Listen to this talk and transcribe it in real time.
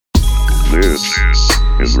This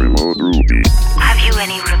is Remote Ruby. Have you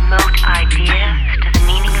any remote idea to the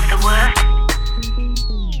meaning of the word?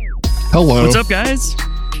 Hello. What's up, guys?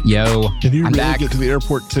 Yo, Can you I'm really back. get to the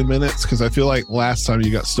airport 10 minutes? Because I feel like last time you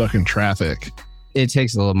got stuck in traffic. It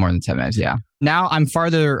takes a little more than 10 minutes, yeah. Now I'm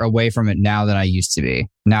farther away from it now than I used to be.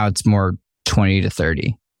 Now it's more 20 to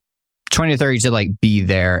 30. 20 to 30 to like be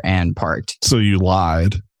there and parked. So you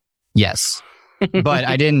lied. Yes. But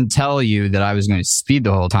I didn't tell you that I was going to speed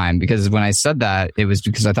the whole time, because when I said that, it was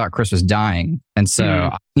because I thought Chris was dying. And so,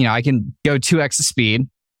 I can go 2x the speed,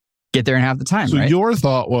 get there in half the time, So right? your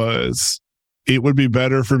thought was it would be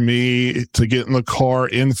better for me to get in the car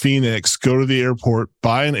in Phoenix, go to the airport,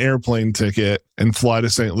 buy an airplane ticket, and fly to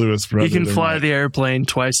St. Louis. You can fly the airplane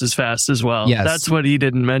twice as fast as well. Yes. That's what he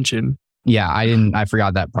didn't mention. Yeah, I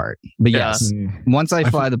forgot that part. But Yeah. yes, once I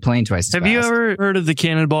fly the plane twice as Have fast. you ever heard of the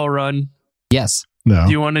Cannonball Run? Yes, No.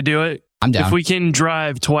 Do you want to do it? I'm down. If we can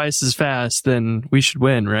drive twice as fast, then we should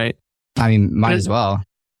win, right? I mean, might as well.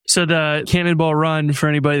 So the Cannonball Run, for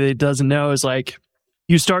anybody that doesn't know, is like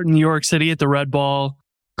you start in New York City at the Red Ball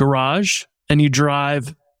Garage and you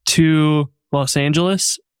drive to Los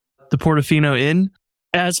Angeles, the Portofino Inn,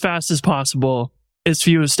 as fast as possible, as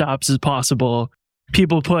few stops as possible.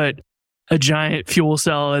 People put a giant fuel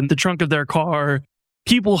cell in the trunk of their car.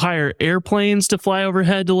 People hire airplanes to fly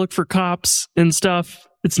overhead to look for cops and stuff.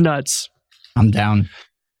 It's nuts. I'm down.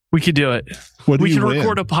 We could do it. What do We you could win?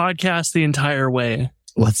 record a podcast the entire way.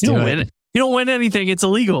 Let's You do don't it. win. You don't win anything. It's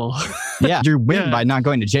illegal. Yeah, you win Yeah. by not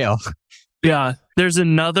going to jail. Yeah. There's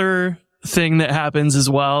another thing that happens as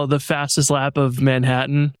well. The fastest lap of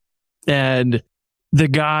Manhattan. And the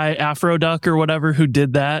guy, Afro Duck or whatever, who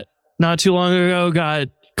did that not too long ago got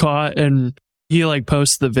caught, and he like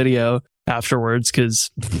posts the video afterwards because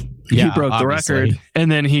he Yeah, broke the obviously. record,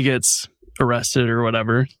 and then he gets arrested or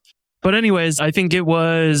whatever. But anyways, I think it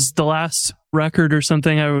was the last record or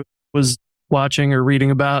something I was watching or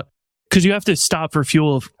reading about, because you have to stop for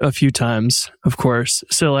fuel a few times, of course.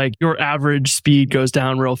 So like your average speed goes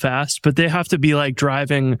down real fast, but they have to be like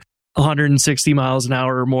driving 160 miles an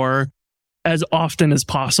hour or more as often as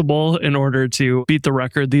possible in order to beat the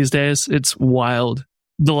record these days. It's wild.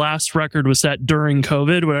 The last record was set during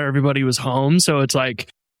COVID where everybody was home. So it's like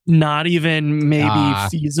not even maybe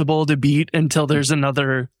feasible to beat until there's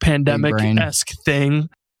another pandemic-esque thing.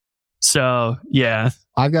 So, yeah.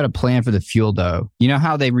 I've got a plan for the fuel, though. You know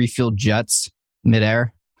how they refuel jets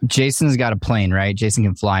midair? Jason's got a plane, right? Jason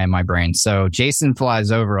can fly in my brain. So Jason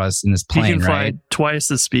flies over us in this He plane, can fly right? twice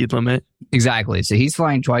the speed limit. Exactly. So he's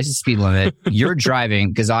flying twice the speed limit. You're driving,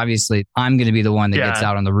 because obviously I'm going to be the one that gets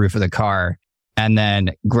out on the roof of the car and then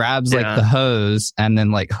grabs like the hose and then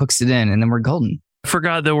like hooks it in, and then we're golden.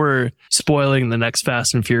 Forgot that we're spoiling the next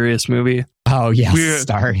Fast and Furious movie. Oh, yes.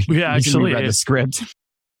 Sorry. We actually read the script.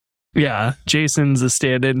 Yeah. Jason's a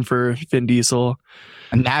stand-in for Vin Diesel.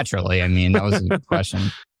 Naturally. I mean, that was a good question.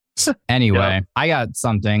 Anyway, I got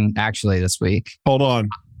something actually this week. Hold on.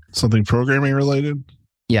 Something programming related?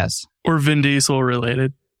 Yes. Or Vin Diesel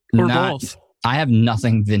related. Or both. I have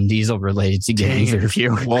nothing Vin Diesel related to give either of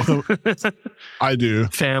you. Welcome. I do.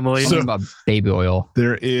 Family. Something about baby oil.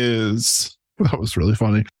 There is, that was really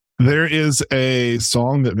funny. There is a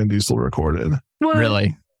song that Vin Diesel recorded. What?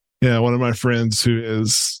 Really? Yeah, one of my friends who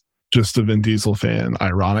is just a Vin Diesel fan,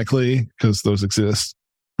 ironically, because those exist.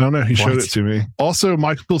 I don't know. He showed it to me. Also,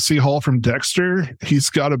 Michael C. Hall from Dexter, he's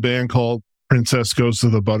got a band called Princess Goes to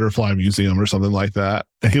the Butterfly Museum or something like that.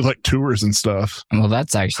 And he like tours and stuff. Well,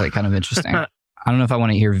 that's actually kind of interesting. I don't know if I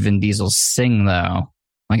want to hear Vin Diesel sing, though.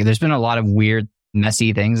 Like, there's been a lot of weird,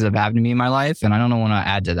 messy things that have happened to me in my life, and I don't want to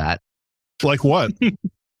add to that. Like what?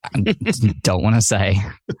 I don't want to say.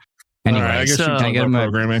 Anyway, All right, I guess can I get my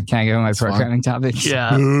programming? Can I go to my That's programming topic?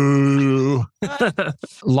 Yeah. Ooh.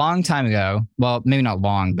 Long time ago, well, maybe not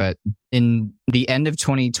long, but in the end of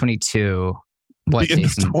 2022, what, The end of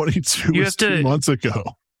Jason? 22 You was have to- 2 months ago.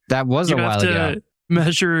 That was You a have while to ago.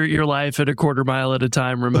 measure your life at a quarter mile at a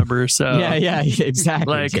time, remember? So Yeah,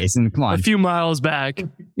 exactly, like, Jason. Come a on. few miles back.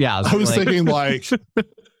 Yeah, I was like, thinking like,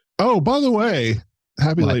 oh, by the way,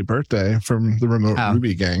 happy What? late birthday from the Remote Oh.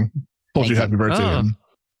 Ruby gang. Told you Thank happy birthday Oh. in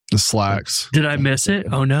the slacks. Did I miss it?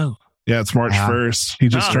 Oh, no. Yeah, it's March Yeah. 1st. He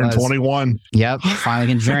just Oh, turned it was. 21. Yep, finally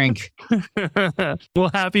can drink. Well,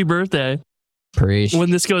 happy birthday. Preach. When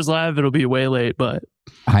this goes live, it'll be way late, but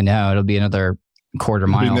I know it'll be another quarter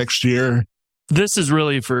It'll be mile. next year. this is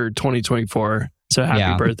really for 2024. So happy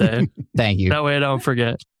Yeah. birthday. Thank you. That way I don't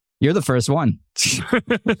forget. You're the first one.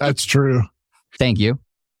 That's true. Thank you.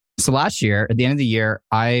 So last year, at the end of the year,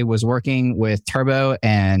 I was working with Turbo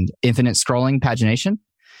and Infinite Scrolling Pagination.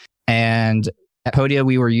 And At Podia,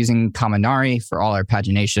 we were using Kaminari for all our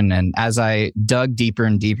pagination. And as I dug deeper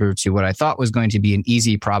and deeper to what I thought was going to be an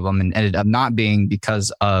easy problem and ended up not being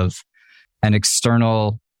because of an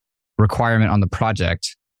external requirement on the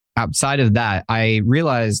project, outside of that, I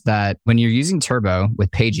realized that when you're using Turbo with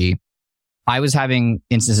Pagy, I was having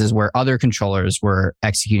instances where other controllers were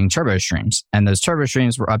executing turbo streams, and those turbo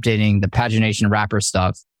streams were updating the pagination wrapper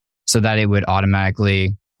stuff so that it would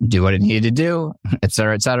automatically do what it needed to do, et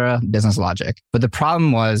cetera, business logic. But the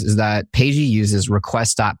problem is that Pagy uses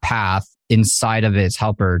request.path inside of its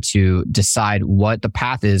helper to decide what the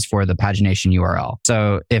path is for the pagination URL.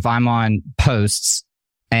 So if I'm on posts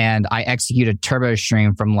and I execute a turbo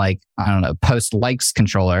stream from post likes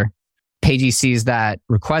controller, Pagy sees that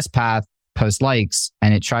request path post likes,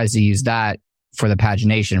 and it tries to use that for the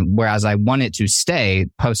pagination, whereas I want it to stay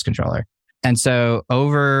post controller. And so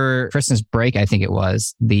over Christmas break, I think it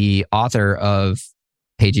was, the author of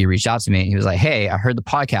Pagy reached out to me. He was like, hey, I heard the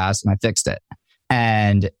podcast and I fixed it.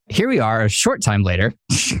 And here we are a short time later.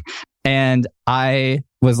 And I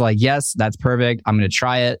was like, yes, that's perfect. I'm going to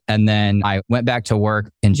try it. And then I went back to work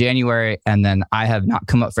in January, and then I have not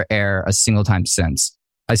come up for air a single time since.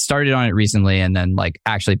 I started on it recently and then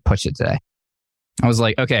actually pushed it today. I was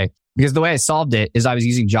like, okay, because the way I solved it is I was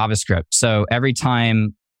using JavaScript. So every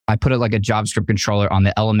time I put a JavaScript controller on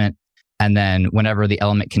the element, and then whenever the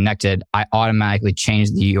element connected, I automatically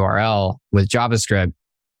changed the URL with JavaScript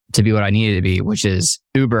to be what I needed to be, which is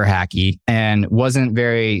uber hacky, and wasn't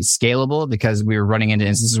very scalable because we were running into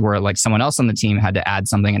instances where someone else on the team had to add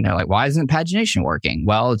something and they're like, why isn't pagination working?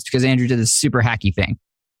 Well, it's because Andrew did this super hacky thing.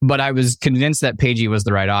 But I was convinced that Pagy was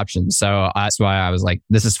the right option. So that's why I was like,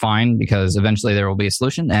 this is fine, because eventually there will be a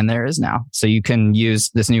solution, and there is now. So you can use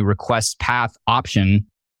this new request path option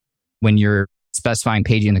when you're specifying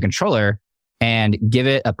Pagy in the controller and give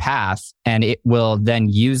it a path, and it will then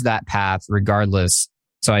use that path regardless.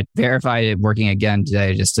 So I verified it working again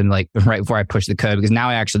today, just in right before I push the code, because now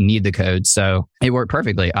I actually need the code. So it worked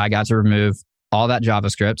perfectly. I got to remove all that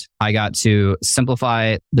JavaScript. I got to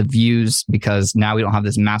simplify the views because now we don't have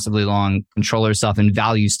this massively long controller stuff and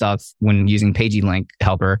value stuff when using Pagy link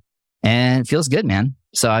helper. And it feels good, man.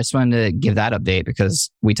 So I just wanted to give that update because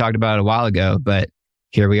we talked about it a while ago, but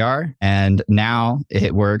here we are. And now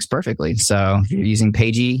it works perfectly. So if you're using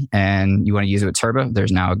Pagy and you want to use it with Turbo,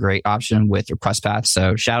 there's now a great option with request path.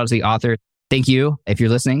 So shout out to the author. Thank you, if you're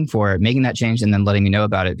listening, for making that change and then letting me know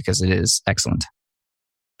about it, because it is excellent.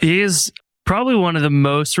 He is probably one of the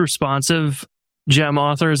most responsive gem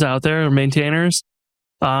authors out there, or maintainers.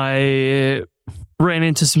 I ran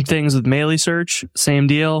into some things with Melee Search, same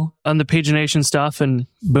deal on the pagination stuff, and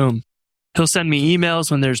boom. He'll send me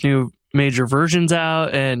emails when there's new major versions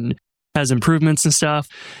out and has improvements and stuff.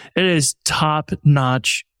 It is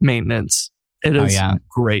top-notch maintenance. It is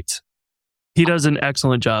great. He does an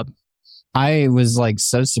excellent job. I was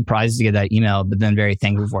so surprised to get that email, but then very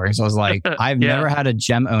thankful for it. So I was like, I've never had a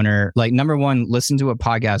gem owner, number one, listen to a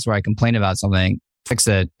podcast where I complain about something, fix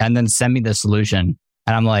it, and then send me the solution.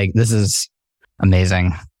 And I'm like, this is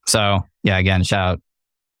amazing. So yeah, again, shout out.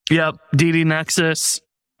 Yep. DD Nexus,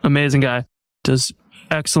 amazing guy. Does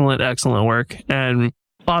excellent work. And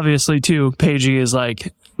obviously too, Pagy is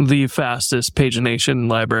the fastest pagination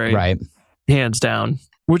library. Right. Hands down.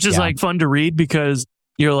 Which is fun to read because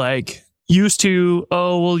you're used to,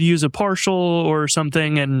 we'll use a partial or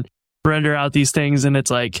something and render out these things. And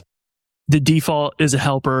it's the default is a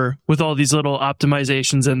helper with all these little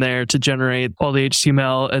optimizations in there to generate all the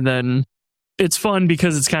HTML. And then it's fun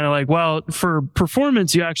because it's kind of for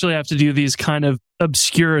performance, you actually have to do these kind of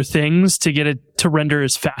obscure things to get it to render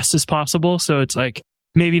as fast as possible. So it's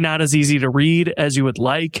maybe not as easy to read as you would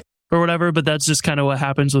like or whatever, but that's just kind of what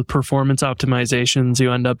happens with performance optimizations.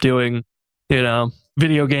 You end up doing,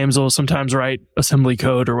 video games will sometimes write assembly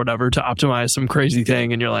code or whatever to optimize some crazy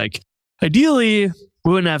thing. And you're ideally,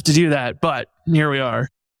 we wouldn't have to do that, but here we are.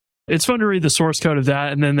 It's fun to read the source code of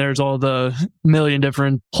that. And then there's all the million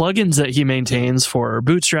different plugins that he maintains for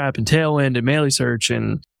Bootstrap and Tailwind and Melee Search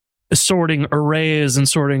and sorting arrays and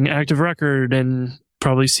sorting active record and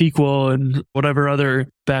probably SQL and whatever other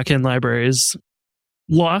backend libraries.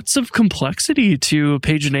 Lots of complexity to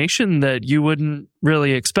pagination that you wouldn't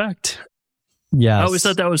really expect. Yeah, I always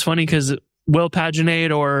thought that was funny because Will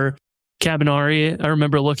Paginate or Kaminari, I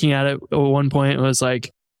remember looking at it at one point, it was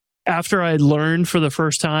after I learned for the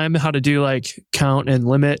first time how to do count and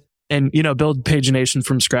limit and, build pagination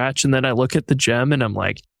from scratch. And then I look at the gem and I'm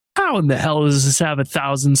like, how in the hell does this have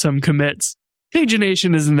 1,000 some commits?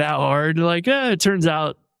 Pagination isn't that hard. It turns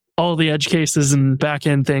out all the edge cases and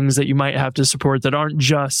backend things that you might have to support that aren't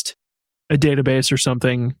just a database or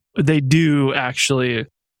something, they do actually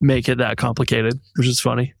make it that complicated, which is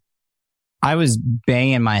funny. I was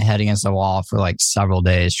banging my head against the wall for like several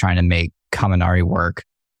days trying to make Kaminari work.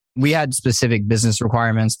 We had specific business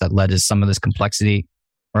requirements that led to some of this complexity,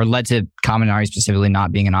 or led to Kaminari specifically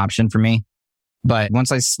not being an option for me. But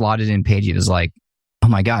once I slotted in Pagy, it was like, oh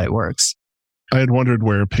my God, it works. I had wondered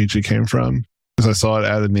where Pagy came from because I saw it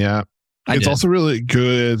added in the app. It's also really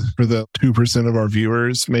good for the 2% of our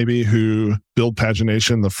viewers, maybe, who build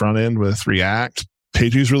pagination in the front end with React.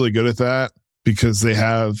 Pagy's really good at that because they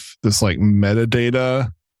have this like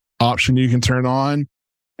metadata option you can turn on.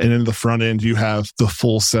 And in the front end, you have the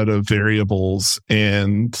full set of variables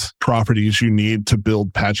and properties you need to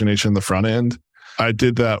build pagination in the front end. I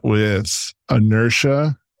did that with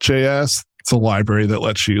Inertia.js. It's a library that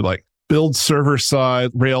lets you like build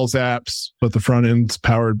server-side Rails apps, but the front end's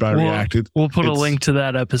powered by React. We'll put a link to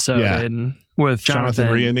that episode in with Jonathan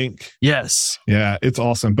Rienink. Yes. Yeah, it's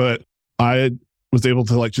awesome. But I was able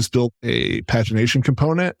to like just build a pagination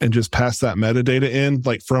component and just pass that metadata in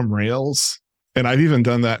like from Rails. And I've even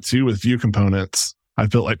done that too with view components. I've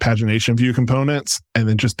built like pagination view components and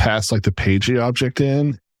then just pass like the Pagy object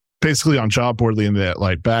in. Basically on Jobboardly in that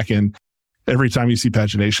like backend, every time you see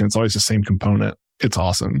pagination, it's always the same component. It's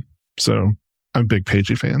awesome. So I'm a big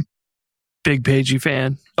Pagy fan. Big Pagy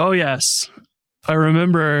fan. Oh, yes. I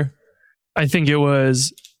remember, I think it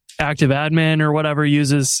was Active Admin or whatever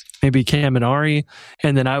uses maybe Kaminari.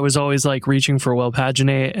 And then I was always like reaching for well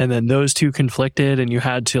paginate. And then those two conflicted and you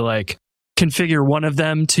had to like configure one of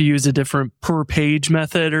them to use a different per page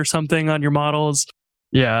method or something on your models.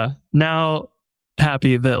 Yeah. Now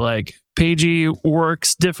happy that like Pagy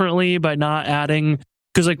works differently by not adding,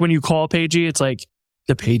 because like when you call Pagy, it's like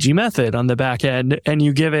the Pagy method on the back end and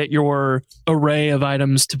you give it your array of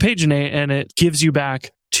items to paginate and it gives you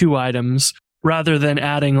back 2 items rather than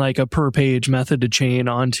adding like a per page method to chain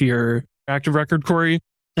onto your active record query.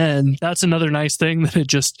 And that's another nice thing that it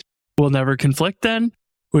just will never conflict then,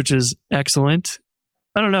 which is excellent.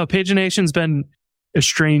 I don't know. Pagination's been a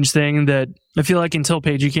strange thing that I feel like until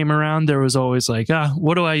Pagy came around, there was always like,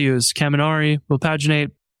 what do I use? Kaminari, will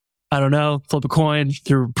paginate. I don't know. Flip a coin.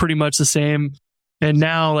 They're pretty much the same. And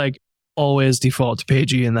now, like, always default to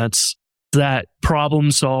Pagy, and that's that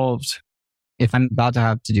problem solved. If I'm about to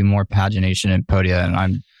have to do more pagination in Podia, and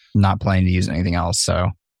I'm not planning to use anything else,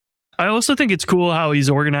 so. I also think it's cool how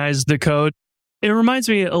he's organized the code. It reminds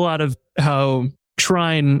me a lot of how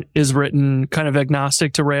Shrine is written kind of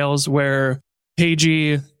agnostic to Rails, where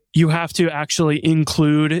Pagy, you have to actually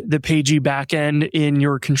include the Pagy backend in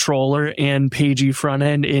your controller and Pagy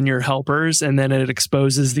frontend in your helpers, and then it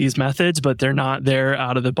exposes these methods, but they're not there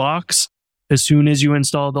out of the box as soon as you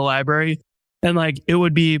install the library. And like it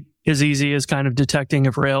would be as easy as kind of detecting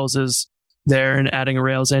if Rails is there and adding a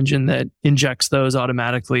Rails engine that injects those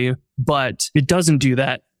automatically, but it doesn't do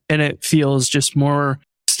that. And it feels just more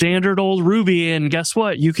standard old Ruby. And guess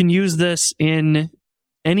what? You can use this in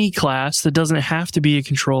any class that doesn't have to be a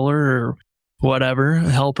controller or whatever, a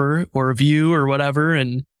helper or a view or whatever.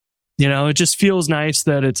 And, you know, it just feels nice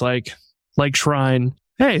that it's like Shrine.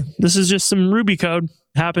 Hey, this is just some Ruby code.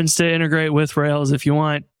 Happens to integrate with Rails if you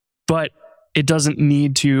want, but it doesn't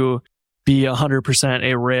need to be 100%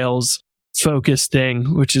 a Rails focused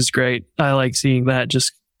thing, which is great. I like seeing that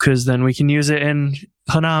just because then we can use it in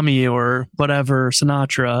Hanami or whatever,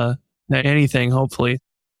 Sinatra, anything, hopefully.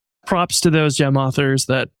 Props to those gem authors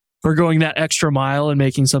that are going that extra mile and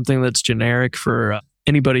making something that's generic for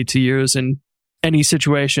anybody to use in any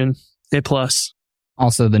situation. A plus.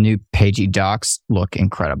 Also, the new Pagy docs look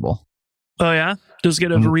incredible. Oh, yeah? Does it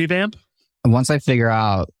get a revamp? Once I figure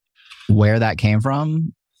out where that came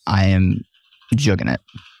from, I am jugging it.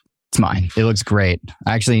 It's mine. It looks great.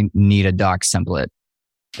 I actually need a docs template.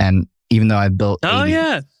 And even though I've built 80,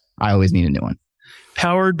 yeah, I always need a new one.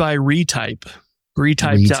 Powered by Retype.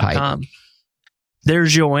 Retype.com.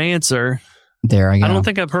 There's your answer. There I go. I don't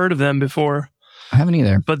think I've heard of them before. I haven't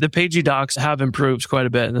either. But the Pagy docs have improved quite a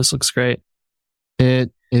bit, and this looks great.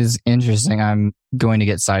 It is interesting. I'm going to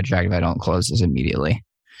get sidetracked if I don't close this immediately.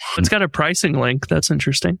 It's got a pricing link. That's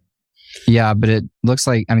interesting. Yeah, but it looks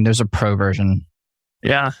like, I mean, there's a pro version.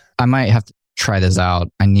 Yeah. I might have to try this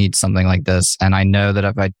out. I need something like this. And I know that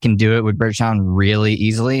if I can do it with Bridgetown really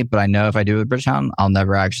easily, but I know if I do it with Bridgetown, I'll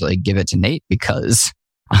never actually give it to Nate because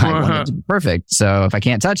I want it to be perfect. So if I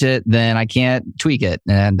can't touch it, then I can't tweak it.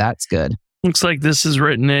 And that's good. Looks like this is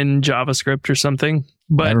written in JavaScript or something.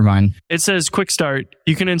 But never mind. It says quick start.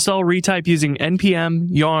 You can install Retype using npm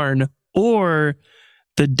yarn or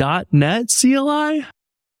the .NET CLI.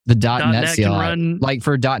 The .NET CLI, can run like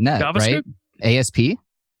for .NET, JavaScript? Right? ASP?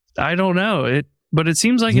 I don't know. But it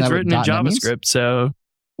seems like it's written in JavaScript. So,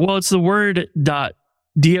 well, it's the word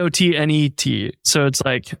 .net. So it's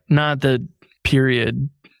like not the period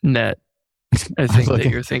net, I think that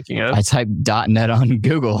you're thinking of. I typed .net on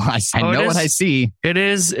Google. I know what I see. It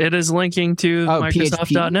is linking to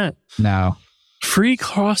Microsoft.net. No. Free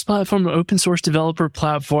cross-platform open source developer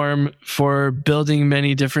platform for building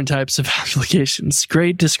many different types of applications.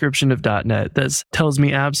 Great description of .NET. That tells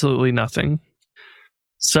me absolutely nothing.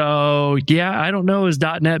 So, yeah, I don't know. Is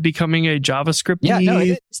 .NET becoming a JavaScript? Yeah, no,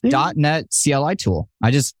 it's .NET CLI tool. I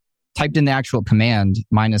just typed in the actual command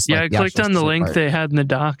minus. Yeah, I clicked on the link they had in the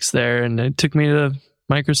docs there, and it took me to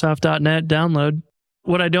Microsoft.NET download.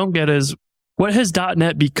 What I don't get is, what has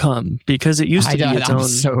 .NET become? Because it used to be its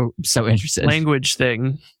own so interested language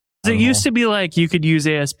thing. It used to be like you could use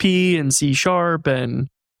ASP and C# and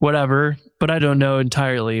whatever, but I don't know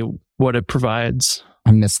entirely what it provides.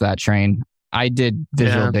 I missed that train. I did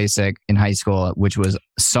Visual Basic in high school, which was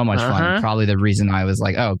so much fun. Probably the reason I was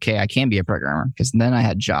like, oh, okay, I can be a programmer, because then I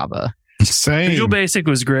had Java. Same. Visual Basic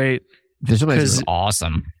was great. Visual Basic was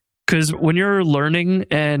awesome. Because when you're learning,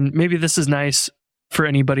 and maybe this is nice for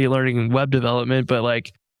anybody learning web development, but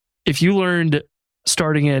like if you learned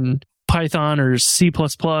starting in Python or C++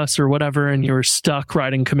 or whatever, and you were stuck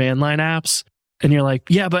writing command line apps, and you're like,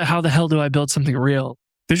 yeah, but how the hell do I build something real?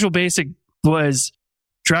 Visual Basic was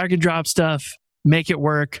drag and drop stuff, make it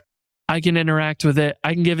work. I can interact with it.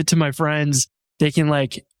 I can give it to my friends. They can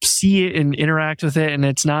like see it and interact with it. And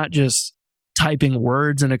it's not just typing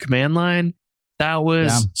words in a command line. That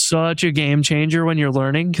was such a game changer when you're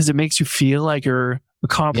learning, because it makes you feel like you're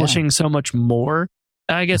accomplishing so much more.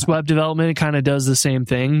 I guess web development kind of does the same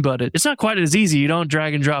thing, but it's not quite as easy. You don't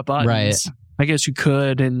drag and drop buttons. Right. I guess you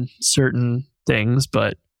could in certain things,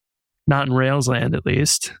 but not in Rails land at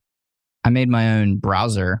least. I made my own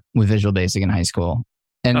browser with Visual Basic in high school.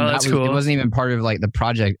 And that's cool. It wasn't even part of like the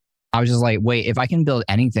project. I was just like, wait, if I can build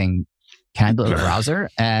anything, can I build a browser?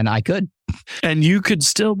 And I could. And you could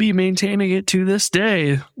still be maintaining it to this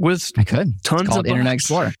day with tons of Internet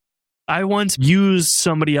Explorer. I once used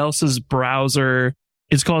somebody else's browser.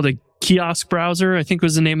 It's called a kiosk browser, I think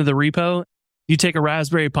was the name of the repo. You take a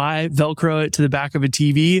Raspberry Pi, Velcro it to the back of a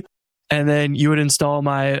TV, and then you would install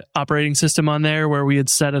my operating system on there, where we had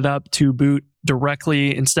set it up to boot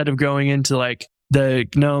directly instead of going into like the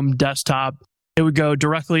GNOME desktop. It would go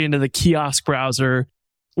directly into the kiosk browser,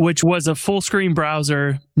 which was a full screen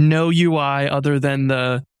browser, no UI other than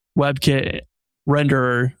the WebKit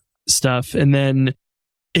renderer stuff. And then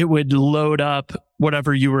it would load up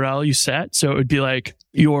whatever URL you set. So it would be like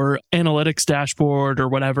your analytics dashboard or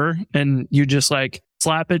whatever. And you just like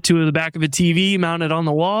slap it to the back of a TV, mount it on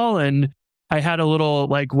the wall. And I had a little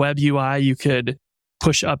like web UI. You could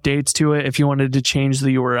push updates to it if you wanted to change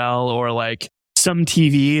the URL, or like some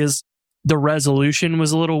TVs, the resolution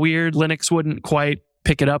was a little weird. Linux wouldn't quite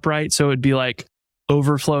pick it up right. So it'd be like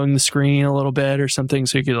overflowing the screen a little bit or something.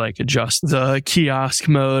 So you could like adjust the kiosk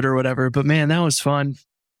mode or whatever. But man, that was fun.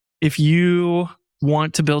 If you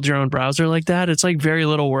want to build your own browser like that, it's like very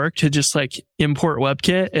little work to just like import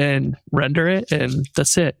WebKit and render it. And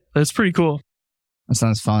that's it. That's pretty cool. That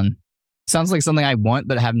sounds fun. Sounds like something I want,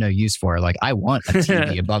 but have no use for. Like I want a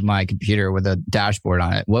TV above my computer with a dashboard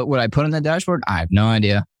on it. What would I put on the dashboard? I have no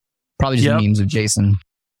idea. Probably just memes of Jason.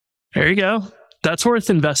 There you go. That's worth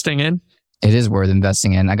investing in. It is worth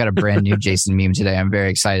investing in. I got a brand new Jason meme today. I'm very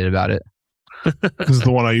excited about it. This is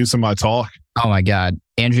the one I use in my talk. Oh my God.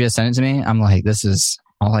 Andrea sent it to me. I'm like, this is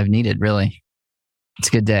all I've needed, really. It's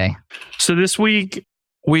a good day. So this week,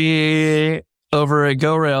 we, over at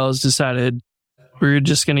Go Rails, decided we were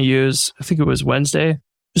just going to use, I think it was Wednesday,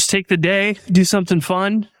 just take the day, do something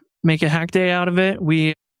fun, make a hack day out of it.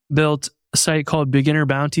 We built a site called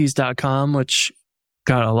beginnerbounties.com, which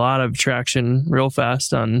got a lot of traction real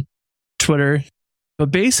fast on Twitter.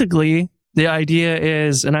 But basically, the idea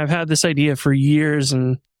is, and I've had this idea for years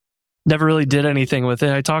and never really did anything with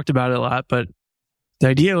it. I talked about it a lot, but the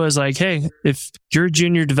idea was like, hey, if you're a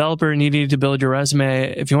junior developer and you need to build your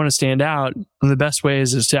resume, if you want to stand out, one of the best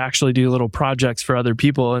ways is to actually do little projects for other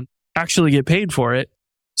people and actually get paid for it.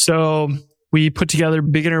 So we put together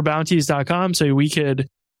beginnerbounties.com so we could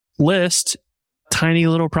list tiny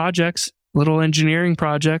little projects, little engineering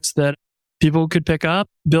projects that people could pick up,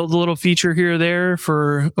 build a little feature here or there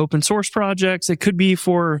for open source projects. It could be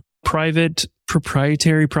for private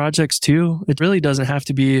proprietary projects too. It really doesn't have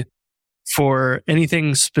to be for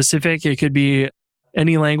anything specific. It could be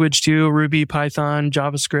any language too, Ruby, Python,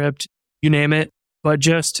 JavaScript, you name it. But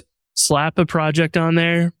just slap a project on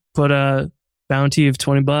there, put a bounty of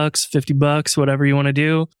 $20, $50, whatever you want to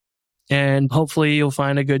do. And hopefully you'll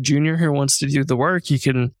find a good junior who wants to do the work. You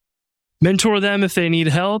can mentor them if they need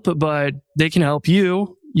help, but they can help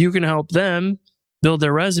you. You can help them. build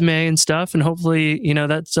their resume and stuff. And hopefully,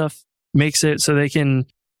 that stuff makes it so they can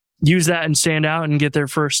use that and stand out and get their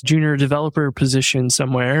first junior developer position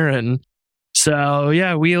somewhere. And so,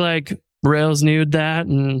 yeah, we Rails newed that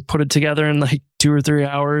and put it together in 2 or 3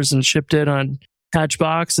 hours and shipped it on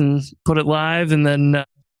Hatchbox and put it live, and then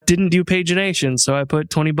didn't do pagination. So I put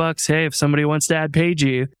 $20. Hey, if somebody wants to add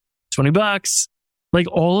Pagy, $20.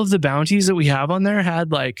 All of the bounties that we have on there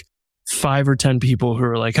had 5 or 10 people who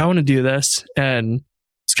are I want to do this. And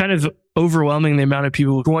it's kind of overwhelming the amount of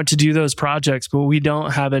people who want to do those projects, but we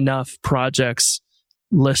don't have enough projects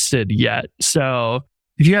listed yet. So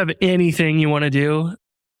if you have anything you want to do,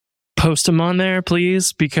 post them on there,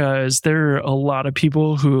 please, because there are a lot of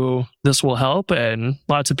people who this will help and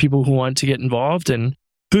lots of people who want to get involved. And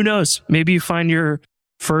who knows, maybe you find your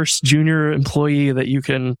first junior employee that you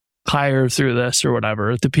can hire through this or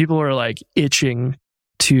whatever. The people are itching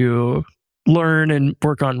to learn and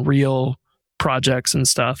work on real projects and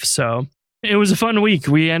stuff. So it was a fun week.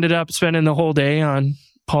 We ended up spending the whole day on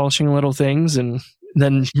polishing little things and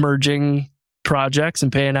then merging projects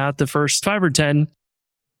and paying out the first 5 or 10.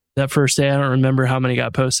 That first day, I don't remember how many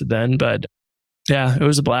got posted then, but yeah, it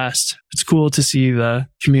was a blast. It's cool to see the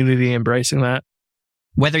community embracing that.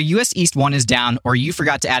 Whether US East 1 is down or you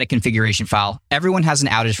forgot to add a configuration file, everyone has an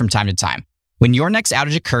outage from time to time. When your next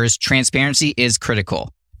outage occurs, transparency is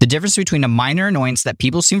critical. The difference between a minor annoyance that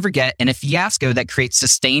people soon forget and a fiasco that creates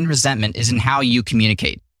sustained resentment is in how you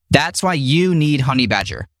communicate. That's why you need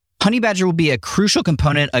Honeybadger. Honeybadger will be a crucial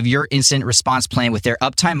component of your incident response plan with their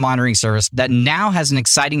uptime monitoring service that now has an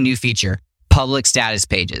exciting new feature, public status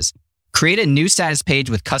pages. Create a new status page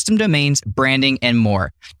with custom domains, branding, and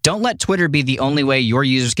more. Don't let Twitter be the only way your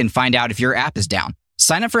users can find out if your app is down.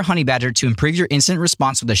 Sign up for Honeybadger to improve your incident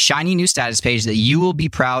response with a shiny new status page that you will be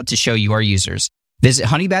proud to show your users. Visit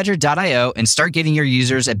honeybadger.io and start giving your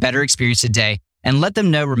users a better experience today and let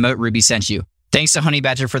them know Remote Ruby sent you. Thanks to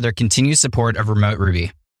Honeybadger for their continued support of Remote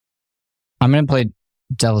Ruby. I'm going to play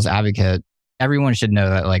devil's advocate. Everyone should know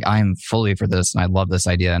that I am fully for this and I love this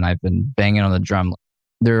idea and I've been banging on the drum.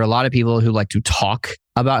 There are a lot of people who like to talk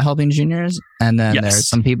about helping juniors. And then there's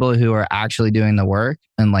some people who are actually doing the work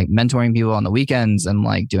and mentoring people on the weekends and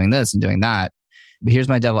doing this and doing that. But here's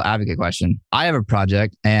my devil advocate question. I have a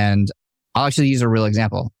project and I'll actually use a real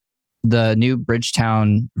example. The new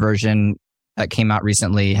Bridgetown version that came out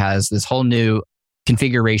recently has this whole new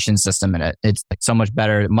configuration system in it. It's so much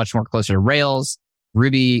better, much more closer to Rails,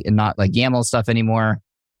 Ruby, and not YAML stuff anymore.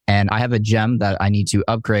 And I have a gem that I need to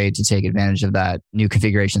upgrade to take advantage of that new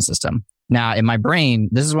configuration system. Now, in my brain,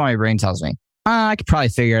 this is what my brain tells me. I could probably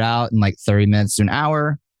figure it out in 30 minutes to an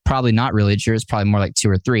hour. Probably not really true. It's probably more 2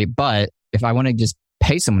 or 3. But if I want to just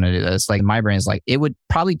pay someone to do this, my brain is it would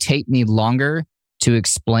probably take me longer to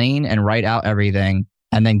explain and write out everything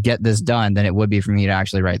and then get this done than it would be for me to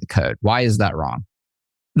actually write the code. Why is that wrong?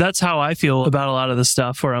 That's how I feel about a lot of the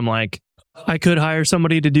stuff where I'm I could hire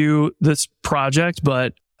somebody to do this project,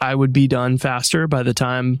 but I would be done faster by the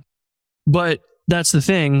time. But that's the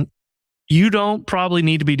thing. You don't probably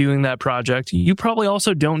need to be doing that project. You probably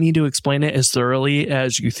also don't need to explain it as thoroughly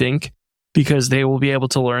as you think, because they will be able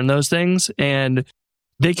to learn those things and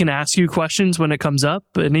they can ask you questions when it comes up.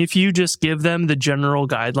 And if you just give them the general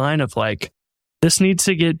guideline of this needs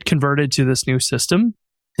to get converted to this new system,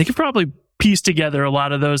 they could probably piece together a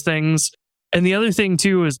lot of those things. And the other thing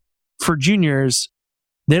too is for juniors,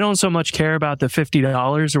 they don't so much care about the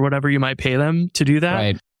 $50 or whatever you might pay them to do that.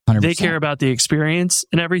 Right. 100%. They care about the experience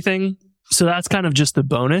and everything. So that's kind of just the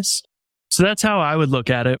bonus. So that's how I would look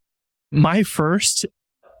at it. My first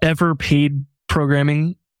ever paid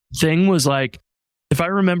programming thing was if I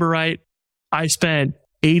remember right, I spent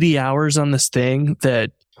 80 hours on this thing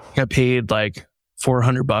that I paid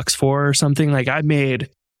 $400 for or something. I made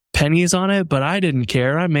pennies on it, but I didn't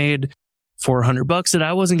care. I made $400 that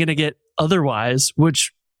I wasn't going to get otherwise,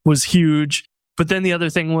 which was huge. But then the other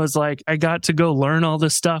thing was I got to go learn all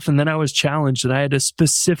this stuff. And then I was challenged and I had a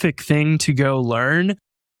specific thing to go learn,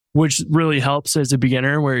 which really helps as a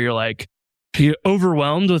beginner where you're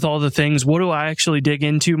overwhelmed with all the things. What do I actually dig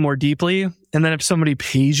into more deeply? And then if somebody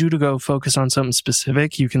pays you to go focus on something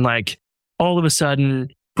specific, you can all of a sudden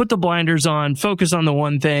put the blinders on, focus on the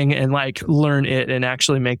one thing and learn it and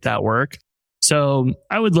actually make that work. So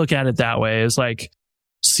I would look at it that way as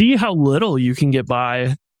see how little you can get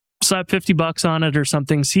by, slap $50 on it or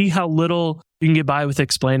something, see how little you can get by with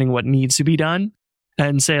explaining what needs to be done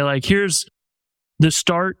and say here's the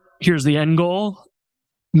start, here's the end goal.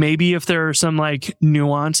 Maybe if there are some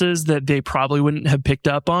nuances that they probably wouldn't have picked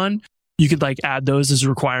up on, you could add those as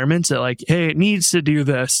requirements that hey, it needs to do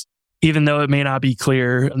this, even though it may not be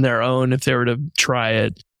clear on their own if they were to try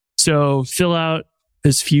it. So fill out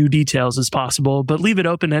as few details as possible, but leave it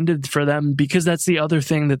open-ended for them, because that's the other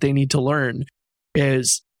thing that they need to learn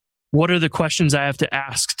is what are the questions I have to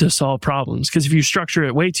ask to solve problems? Because if you structure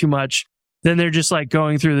it way too much, then they're just like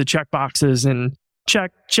going through the check boxes and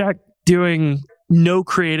check, doing no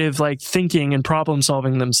creative like thinking and problem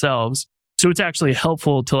solving themselves. So it's actually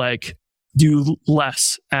helpful to like do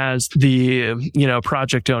less as the,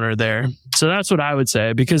 project owner there. So that's what I would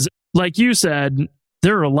say, because like you said,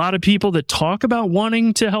 there are a lot of people that talk about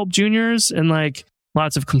wanting to help juniors and like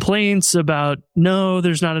lots of complaints about, no,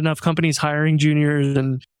 there's not enough companies hiring juniors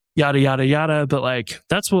and yada, yada, yada. But like,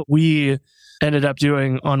 that's what we ended up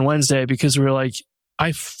doing on Wednesday, because we were like, I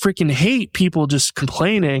freaking hate people just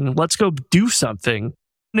complaining. Let's go do something.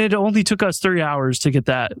 And it only took us 3 hours to get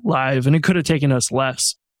that live, and it could have taken us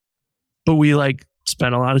less. But we like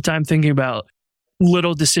spent a lot of time thinking about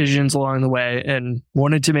little decisions along the way and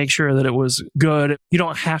wanted to make sure that it was good. You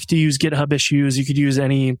don't have to use GitHub issues. You could use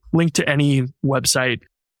any link to any website.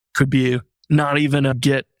 Could be not even a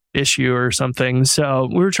Git issue or something. So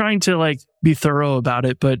we were trying to like be thorough about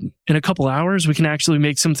it, but in a couple hours, we can actually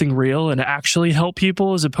make something real and actually help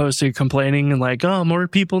people, as opposed to complaining and like, oh, more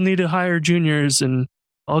people need to hire juniors and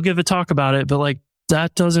I'll give a talk about it. But like,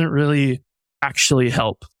 that doesn't really actually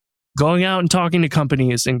help. Going out and talking to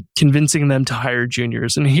companies and convincing them to hire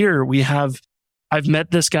juniors. And here I've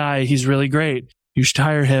met this guy. He's really great. You should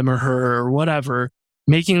hire him or her or whatever.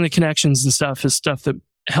 Making the connections and stuff is stuff that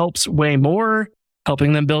helps way more,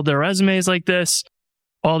 helping them build their resumes like this,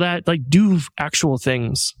 all that, like do actual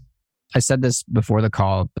things. I said this before the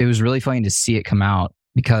call. It was really funny to see it come out,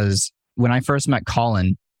 because when I first met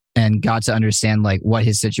Colin and got to understand like what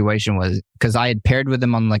his situation was, because I had paired with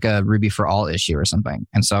him on like a Ruby for All issue or something.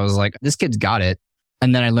 And so I was like, this kid's got it.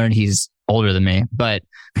 And then I learned he's older than me, but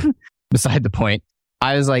beside the point,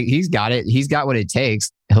 I was like, he's got it. He's got what it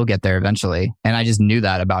takes. He'll get there eventually. And I just knew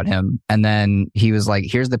that about him. And then he was like,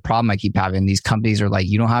 here's the problem I keep having. These companies are like,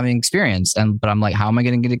 you don't have any experience. But I'm like, how am I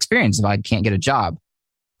going to get experience if I can't get a job?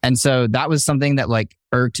 And so that was something that like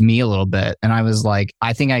irked me a little bit. And I was like,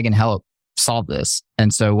 I think I can help solve this.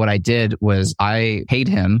 And so what I did was I paid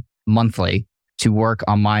him monthly to work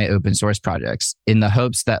on my open source projects, in the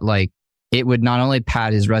hopes that like it would not only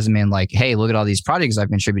pad his resume and like, hey, look at all these projects I've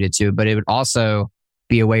contributed to, but it would also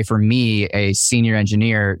be a way for me, a senior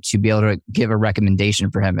engineer, to be able to give a recommendation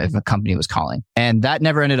for him if a company was calling. And that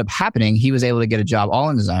never ended up happening. He was able to get a job all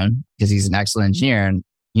on his own because he's an excellent engineer, and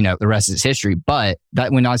the rest is history. But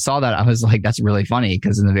that when I saw that, I was like, that's really funny,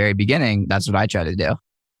 because in the very beginning, that's what I tried to do.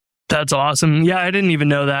 That's awesome. Yeah, I didn't even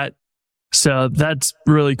know that. So that's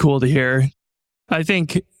really cool to hear. I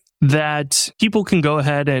think that people can go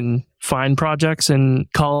ahead and find projects, and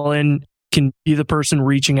Colin can be the person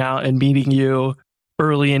reaching out and meeting you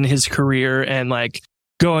early in his career and like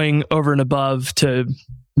going over and above to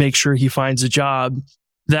make sure he finds a job.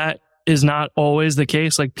 That is not always the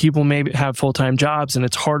case. Like, people may have full-time jobs and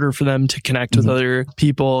it's harder for them to connect with other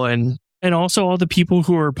people. And also all the people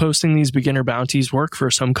who are posting these beginner bounties work for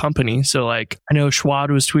some company. So like, I know Schwad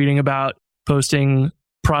was tweeting about posting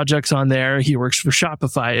projects on there. He works for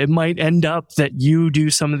Shopify. It might end up that you do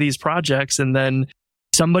some of these projects and then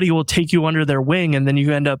somebody will take you under their wing, and then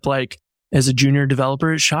you end up like as a junior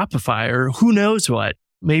developer at Shopify, or who knows what,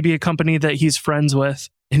 maybe a company that he's friends with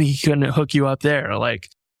and he can hook you up there. Like,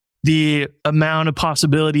 the amount of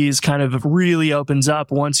possibilities kind of really opens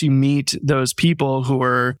up once you meet those people who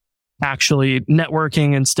are actually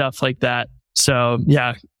networking and stuff like that. So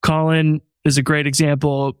yeah, Colin is a great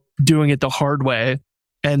example, doing it the hard way.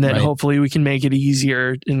 And then hopefully we can make it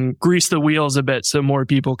easier and grease the wheels a bit so more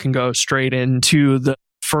people can go straight into the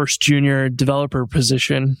first junior developer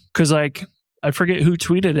position. Cause like, I forget who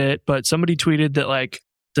tweeted it, but somebody tweeted that like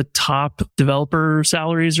the top developer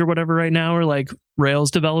salaries or whatever right now are like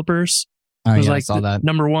Rails developers. Oh, it was yeah, like I saw that.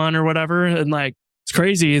 number one or whatever. And like, it's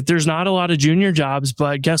crazy. There's not a lot of junior jobs,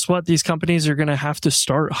 but guess what? These companies are going to have to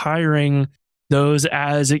start hiring those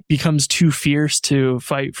as it becomes too fierce to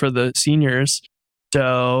fight for the seniors.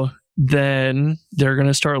 So then they're going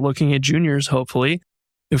to start looking at juniors, hopefully.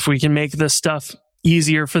 If we can make this stuff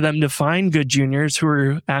easier for them to find good juniors who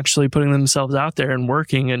are actually putting themselves out there and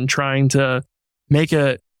working and trying to make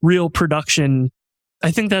a real production.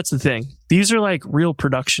 I think that's the thing. These are like real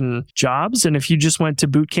production jobs. And if you just went to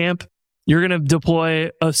boot camp, you're going to deploy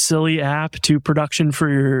a silly app to production for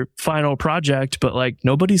your final project, but like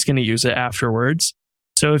nobody's going to use it afterwards.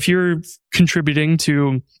 So if you're contributing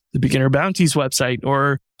to the Beginner Bounties website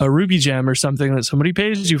or a Ruby gem or something that somebody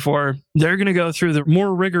pays you for, they're going to go through the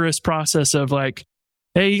more rigorous process of like,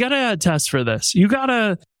 hey, you got to add tests for this. You got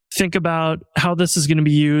to think about how this is going to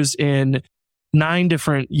be used in 9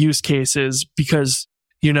 different use cases, because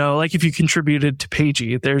You know, like if you contributed to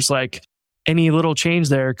Pagy, there's like any little change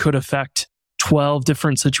there could affect 12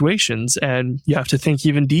 different situations. And you have to think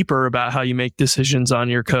even deeper about how you make decisions on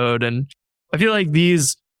your code. And I feel like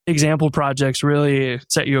these example projects really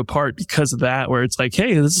set you apart because of that, where it's like,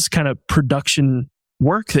 hey, this is kind of production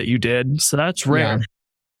work that you did. So that's rare.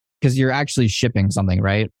 Because you're actually shipping something,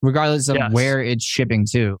 right? Regardless of where it's shipping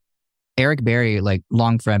to. Eric Berry, like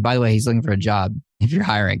long friend, by the way, he's looking for a job if you're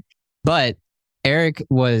hiring. But Eric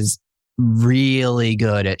was really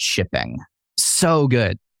good at shipping. So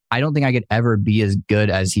good. I don't think I could ever be as good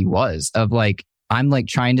as he was. Of like, I'm like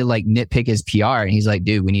trying to like nitpick his PR, and he's like,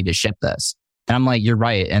 dude, we need to ship this. And I'm like, you're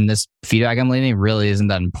right. And this feedback I'm leaving really isn't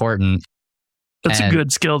that important. That's a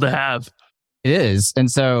good skill to have. It is.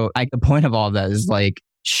 And so the point of all of that is like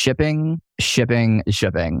shipping.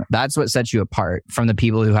 That's what sets you apart from the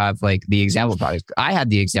people who have like the example projects. I had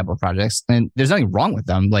the example projects, and there's nothing wrong with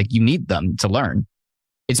them. Like, you need them to learn.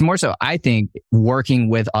 It's more so, I think, working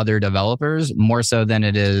with other developers more so than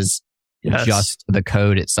it is just the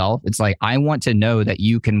code itself. It's like, I want to know that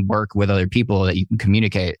you can work with other people, that you can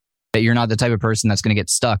communicate, that you're not the type of person that's going to get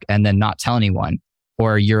stuck and then not tell anyone,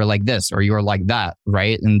 or you're like this, or you're like that,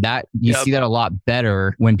 right? And that you see that a lot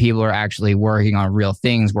better when people are actually working on real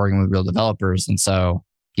things, working with real developers. And so,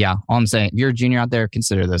 yeah, all I'm saying, if you're a junior out there,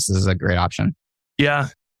 consider this. This is a great option. Yeah.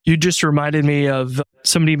 You just reminded me of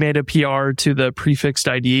somebody made a PR to the prefixed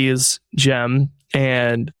IDs gem,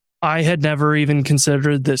 and I had never even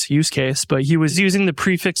considered this use case, but he was using the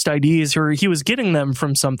prefixed IDs, or he was getting them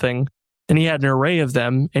from something, and he had an array of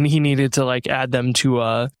them, and he needed to like add them to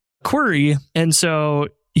a query. And so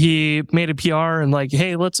he made a PR and like,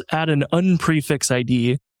 hey, let's add an unprefix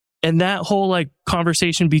ID. And that whole like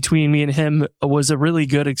conversation between me and him was a really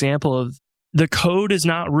good example of the code is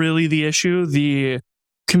not really the issue. The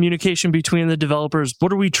communication between the developers.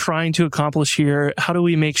 What are we trying to accomplish here? How do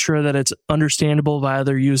we make sure that it's understandable by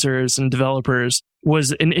other users and developers?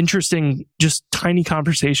 Was an interesting, just tiny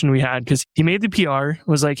conversation we had, because he made the PR,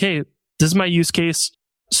 was like, hey, this is my use case.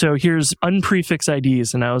 So here's unprefix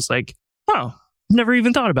IDs. And I was like, oh, never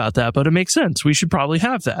even thought about that, but it makes sense. We should probably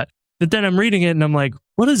have that. But then I'm reading it and I'm like,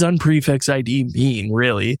 what does unprefix ID mean,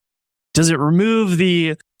 really? Does it remove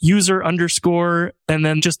the user underscore and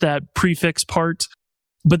then just that prefix part?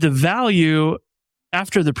 But the value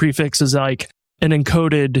after the prefix is like an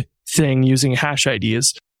encoded thing using hash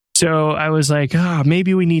IDs. So I was like,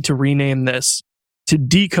 maybe we need to rename this to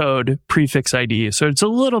decode prefix ID. So it's a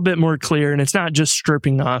little bit more clear and it's not just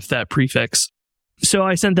stripping off that prefix. So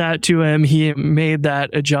I sent that to him. He made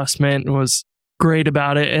that adjustment and was great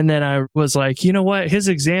about it. And then I was like, you know what? His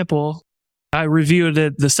example, I reviewed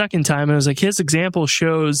it the second time. And I was like, his example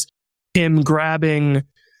shows him grabbing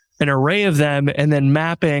an array of them and then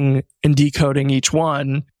mapping and decoding each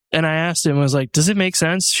one. And I asked him, I was like, does it make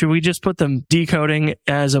sense? Should we just put them decoding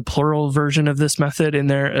as a plural version of this method in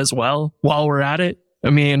there as well while we're at it? I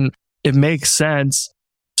mean, it makes sense.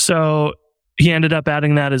 So he ended up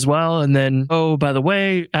adding that as well. And then, oh, by the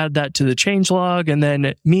way, add that to the changelog. And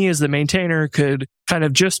then me as the maintainer could kind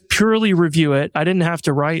of just purely review it. I didn't have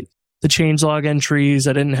to write the changelog entries.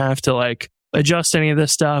 I didn't have to like adjust any of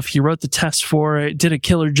this stuff. He wrote the test for it, did a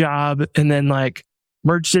killer job, and then like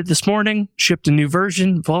merged it this morning, shipped a new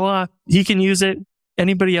version. Voila. He can use it.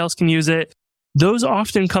 Anybody else can use it. Those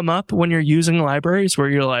often come up when you're using libraries where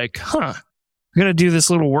you're like, I'm going to do this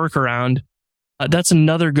little workaround. That's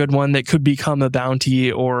another good one that could become a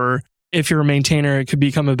bounty, or if you're a maintainer, it could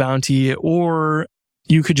become a bounty, or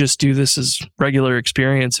you could just do this as regular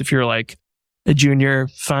experience. If you're like a junior,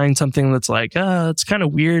 find something that's like, it's kind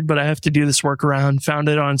of weird, but I have to do this workaround, found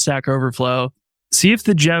it on Stack Overflow. See if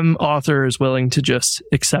the gem author is willing to just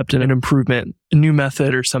accept an improvement, a new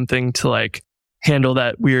method or something to like handle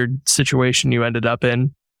that weird situation you ended up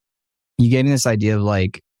in. You gave me this idea of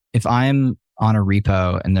like, if I'm on a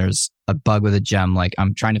repo and there's a bug with a gem, like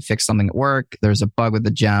I'm trying to fix something at work, there's a bug with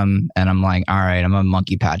the gem, and I'm like, all right, I'm gonna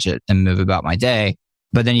monkey patch it and move about my day.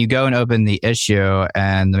 But then you go and open the issue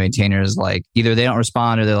and the maintainer is like, either they don't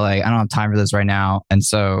respond or they're like, I don't have time for this right now. And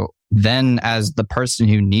so then as the person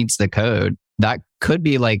who needs the code, that could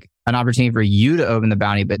be like an opportunity for you to open the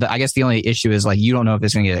bounty. But I guess the only issue is like, you don't know if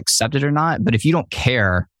it's going to get accepted or not. But if you don't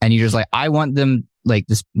care and you're just like, I want them like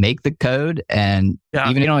just make the code, and even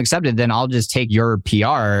if you don't accept it, then I'll just take your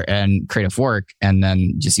PR and create a fork and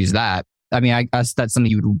then just use that. I mean, I guess that's something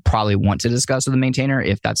you would probably want to discuss with the maintainer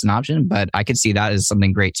if that's an option, but I could see that as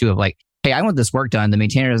something great too of like, hey, I want this work done. The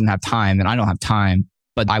maintainer doesn't have time and I don't have time,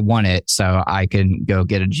 but I want it. So I can go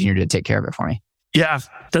get a junior to take care of it for me. Yeah,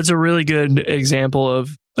 that's a really good example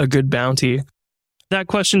of a good bounty. That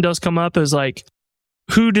question does come up as like,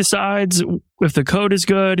 who decides if the code is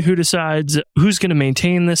good? Who decides who's going to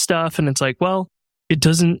maintain this stuff? And it's like, well, it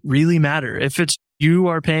doesn't really matter. If it's you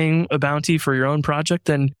are paying a bounty for your own project,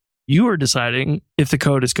 then you are deciding if the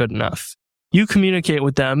code is good enough. You communicate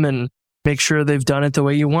with them and make sure they've done it the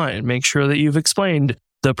way you want. Make sure that you've explained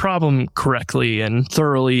the problem correctly and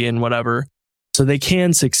thoroughly and whatever, so they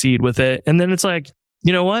can succeed with it. And then it's like,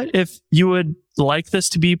 you know what? If you would like this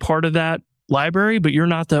to be part of that library, but you're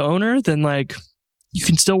not the owner, then like you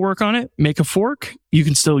can still work on it, make a fork. You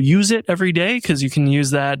can still use it every day because you can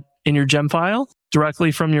use that in your gem file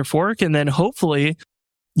directly from your fork. And then hopefully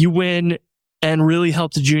you win and really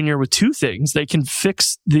help the junior with two things. They can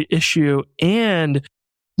fix the issue and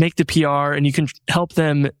make the PR, and you can help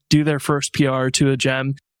them do their first PR to a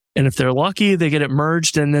gem. And if they're lucky, they get it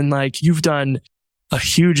merged. And then like you've done a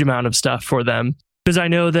huge amount of stuff for them. Because I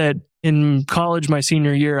know that in college, my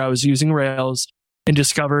senior year, I was using Rails and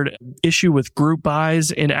discovered an issue with group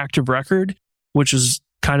buys in Active Record, which is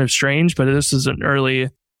kind of strange, but this is an early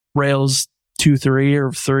Rails 2.3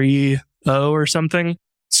 or 3.0 or something.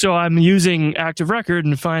 So I'm using Active Record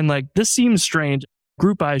and find like, this seems strange.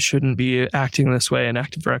 Group buys shouldn't be acting this way in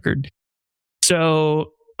Active Record.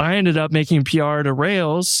 So I ended up making PR to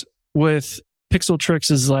Rails with Pixel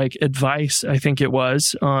Tricks' like advice, I think it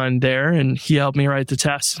was, on there. And he helped me write the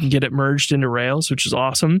test and get it merged into Rails, which is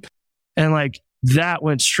awesome. And like that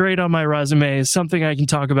went straight on my resume, something I can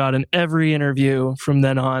talk about in every interview from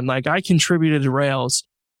then on. Like I contributed to Rails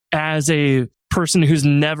as a person who's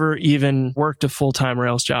never even worked a full-time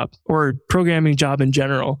Rails job or programming job in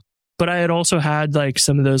general. But I had also had like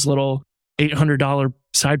some of those little $800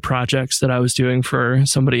 side projects that I was doing for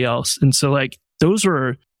somebody else. And so like those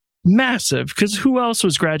were massive because who else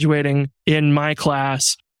was graduating in my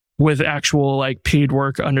class with actual like paid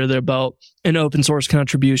work under their belt and open source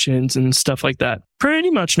contributions and stuff like that? Pretty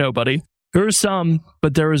much nobody. There was some,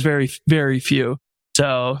 but there was very, very few.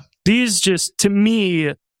 So these just, to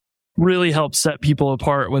me, really help set people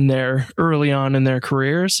apart when they're early on in their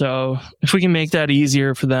career. So if we can make that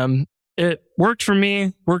easier for them, it worked for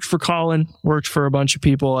me, worked for Colin, worked for a bunch of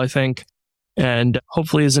people, I think. And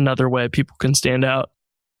hopefully is another way people can stand out,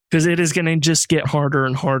 because it is going to just get harder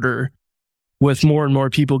and harder with more and more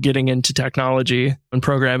people getting into technology and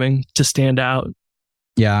programming to stand out.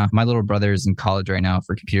 Yeah. My little brother is in college right now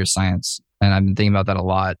for computer science. And I've been thinking about that a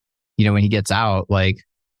lot. You know, when he gets out, like,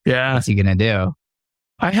 what's he going to do?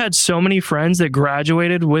 I had so many friends that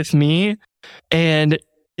graduated with me, and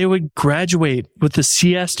they would graduate with a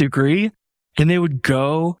CS degree and they would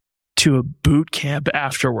go to a boot camp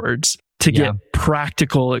afterwards to get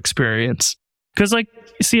practical experience. Because like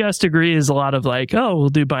CS degree is a lot of like, oh, we'll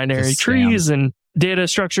do binary trees and data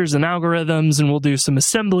structures and algorithms, and we'll do some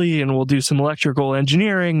assembly and we'll do some electrical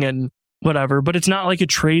engineering and whatever. But it's not like a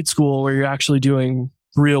trade school where you're actually doing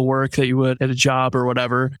real work that you would at a job or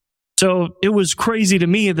whatever. So it was crazy to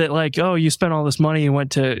me that like, oh, you spent all this money and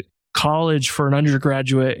went to college for an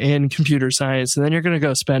undergraduate in computer science, and then you're going to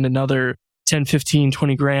go spend another 10, 15,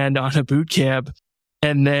 20 grand on a boot camp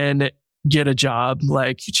and then get a job.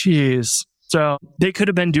 Like, geez. So they could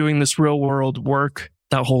have been doing this real world work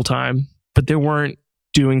that whole time, but they weren't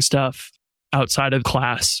doing stuff outside of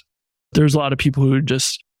class. There's a lot of people who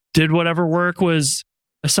just did whatever work was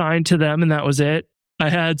assigned to them, and that was it. I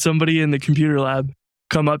had somebody in the computer lab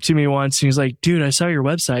come up to me once and he was like, dude, I saw your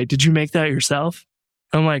website. Did you make that yourself?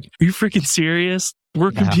 I'm like, are you freaking serious?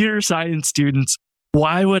 We're computer science students.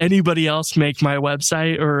 Why would anybody else make my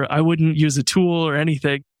website? Or I wouldn't use a tool or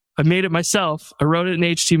anything. I made it myself. I wrote it in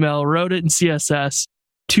HTML, wrote it in CSS,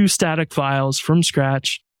 2 static files from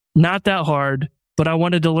scratch. Not that hard, but I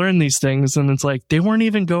wanted to learn these things. And it's like, they weren't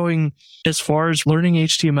even going as far as learning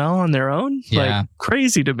HTML on their own. Like,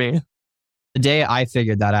 crazy to me. The day I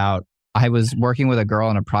figured that out, I was working with a girl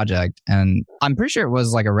on a project, and I'm pretty sure it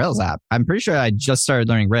was like a Rails app. I'm pretty sure I just started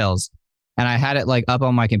learning Rails, and I had it like up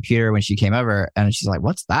on my computer when she came over, and she's like,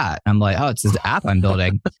 what's that? And I'm like, oh, it's this app I'm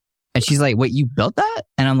building. And she's like, wait, you built that?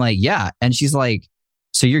 And I'm like, yeah. And she's like,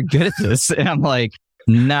 so you're good at this? And I'm like,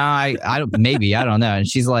 nah, I don't, maybe, I don't know. And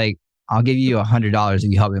she's like, I'll give you $100 if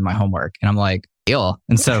you help me with my homework. And I'm like, ill.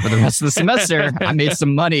 And so for the rest of the semester, I made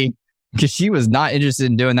some money because she was not interested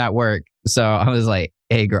in doing that work. So I was like,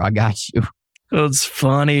 hey girl, I got you. That's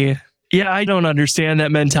funny. Yeah, I don't understand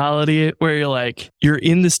that mentality where you're like, you're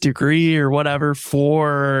in this degree or whatever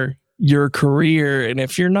for your career. And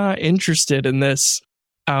if you're not interested in this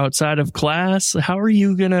outside of class, how are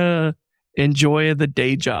you going to enjoy the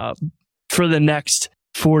day job for the next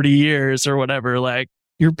 40 years or whatever? Like,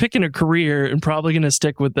 you're picking a career and probably going to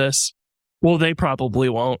stick with this Well, they probably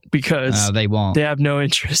won't because they won't. They have no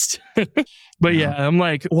interest. But yeah, I'm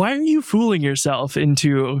like, why are you fooling yourself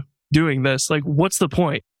into doing this? Like, what's the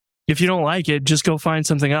point? If you don't like it, just go find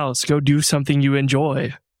something else. Go do something you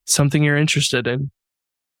enjoy, something you're interested in.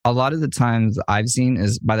 A lot of the times I've seen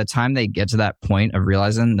is by the time they get to that point of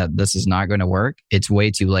realizing that this is not going to work, it's way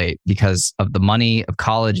too late because of the money of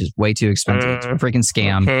college is way too expensive. It's a freaking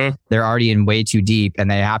scam. They're already in way too deep and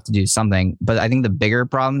they have to do something. But I think the bigger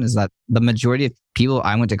problem is that the majority of people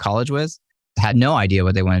I went to college with had no idea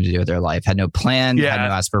what they wanted to do with their life, had no plan, had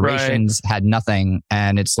no aspirations, had nothing.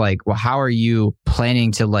 And it's like, well, how are you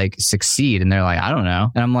planning to like succeed? And they're like, I don't know.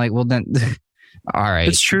 And I'm like, well, then, all right.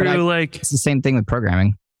 It's true. It's the same thing with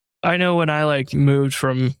programming. I know when I like moved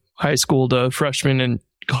from high school to freshman in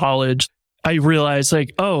college, I realized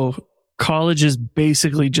like, oh, college is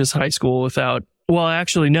basically just high school without, well,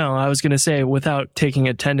 actually, no, I was going to say without taking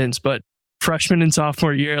attendance, but freshman and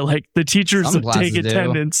sophomore year, like the teachers take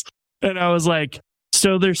attendance. And I was like,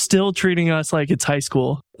 so they're still treating us like it's high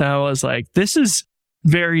school. And I was like, this is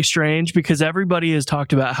very strange because everybody has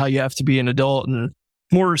talked about how you have to be an adult and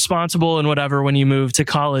more responsible and whatever when you move to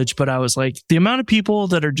college. But I was like, the amount of people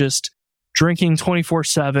that are just drinking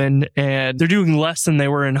 24/7 and they're doing less than they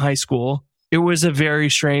were in high school. It was a very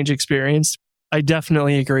strange experience. I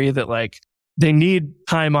definitely agree that like they need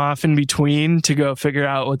time off in between to go figure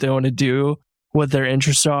out what they want to do, what their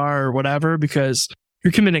interests are or whatever, because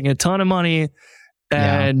you're committing a ton of money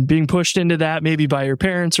and being pushed into that maybe by your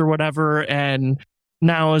parents or whatever. And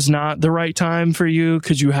now is not the right time for you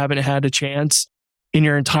because you haven't had a chance in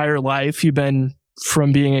your entire life. You've been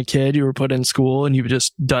from being a kid, you were put in school and you've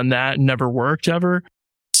just done that and never worked ever.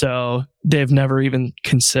 So they've never even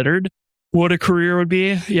considered what a career would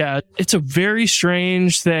be. Yeah, it's a very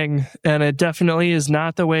strange thing. And it definitely is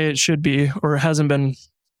not the way it should be or hasn't been.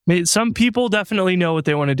 Some people definitely know what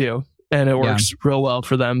they want to do and it works real well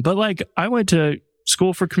for them. But like I went to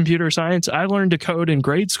school for computer science. I learned to code in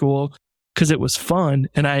grade school because it was fun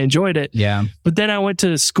and I enjoyed it. Yeah. But then I went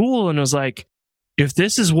to school and was like, if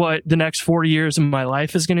this is what the next 4 years of my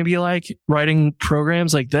life is going to be like, writing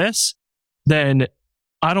programs like this, then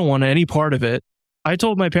I don't want any part of it. I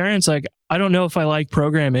told my parents, like, I don't know if I like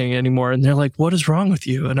programming anymore. And they're like, what is wrong with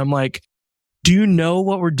you? And I'm like, do you know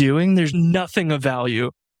what we're doing? There's nothing of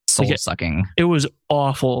value. Soul sucking. It was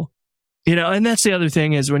awful. You know, and that's the other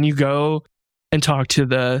thing is when you go and talk to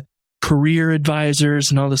the career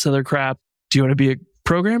advisors and all this other crap, do you want to be a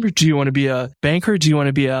programmer? Do you want to be a banker? Do you want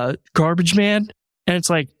to be a garbage man? And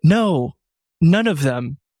it's like, no, none of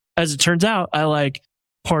them. As it turns out, I like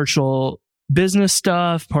partial business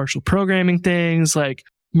stuff, partial programming things, like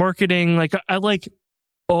marketing. Like I like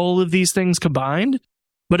all of these things combined.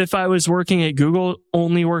 But if I was working at Google,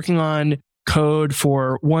 only working on code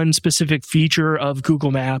for one specific feature of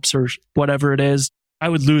Google Maps or whatever it is, I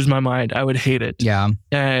would lose my mind. I would hate it. Yeah.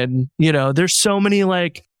 And, you know, there's so many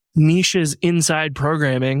like niches inside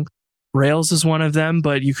programming. Rails is one of them,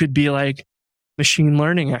 but you could be like machine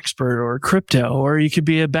learning expert or crypto, or you could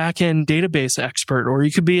be a backend database expert, or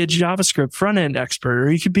you could be a JavaScript front end expert,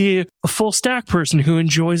 or you could be a full stack person who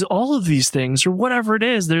enjoys all of these things or whatever it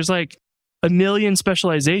is. There's like a million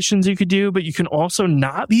specializations you could do, but you can also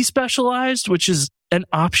not be specialized, which is an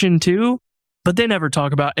option too. But they never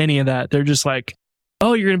talk about any of that. They're just like,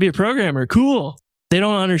 oh, you're going to be a programmer. Cool. They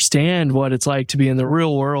don't understand what it's like to be in the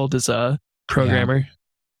real world as a programmer. Yeah.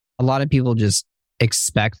 A lot of people just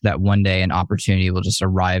expect that one day an opportunity will just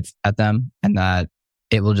arrive at them and that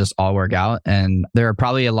it will just all work out. And there are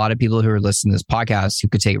probably a lot of people who are listening to this podcast who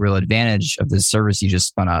could take real advantage of this service you just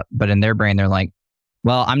spun up. But in their brain, they're like,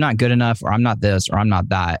 well, I'm not good enough, or I'm not this, or I'm not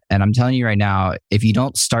that. And I'm telling you right now, if you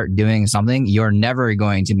don't start doing something, you're never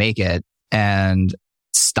going to make it. And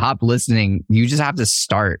stop listening. You just have to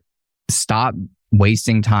start. Stop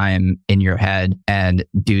wasting time in your head and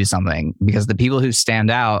do something, because the people who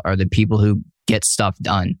stand out are the people who get stuff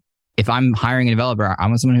done. If I'm hiring a developer, I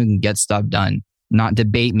want someone who can get stuff done, not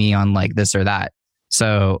debate me on like this or that.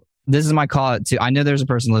 So this is my call out to, I know there's a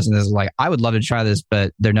person listening to this like, I would love to try this,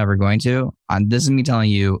 but they're never going to. This is me telling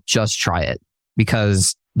you, just try it,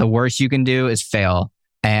 because the worst you can do is fail.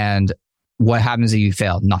 And what happens if you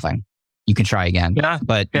fail? Nothing. You can try again.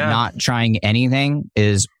 But not trying anything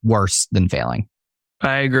is worse than failing.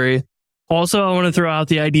 I agree. Also, I want to throw out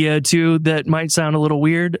the idea too that might sound a little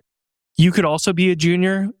weird. You could also be a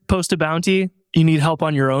junior, post a bounty. You need help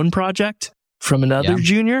on your own project from another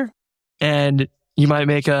junior, and you might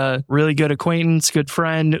make a really good acquaintance, good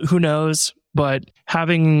friend, who knows? But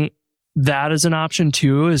having that as an option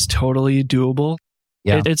too is totally doable.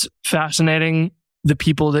 Yeah. It's fascinating, the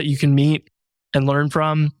people that you can meet and learn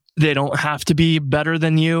from. They don't have to be better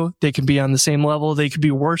than you. They can be on the same level. They could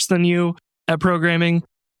be worse than you at programming.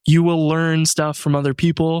 You will learn stuff from other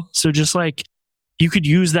people. So just like you could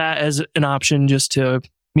use that as an option just to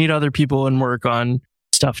meet other people and work on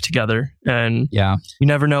stuff together. And Yeah. you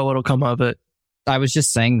never know what'll come of it. I was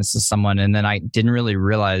just saying this to someone and then I didn't really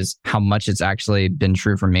realize how much it's actually been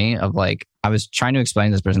true for me of like, I was trying to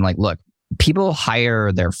explain to this person, like, look, people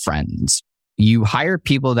hire their friends. You hire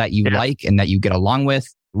people that you like and that you get along with,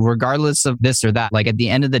 regardless of this or that. Like at the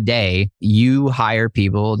end of the day, you hire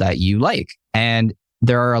people that you like. And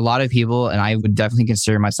there are a lot of people, and I would definitely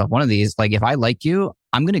consider myself one of these. Like if I like you,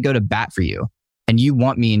 I'm going to go to bat for you. And you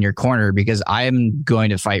want me in your corner because I'm going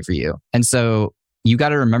to fight for you. And so you got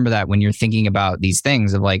to remember that when you're thinking about these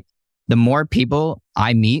things of like, the more people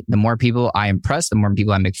I meet, the more people I impress, the more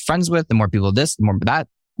people I make friends with, the more people this, the more that.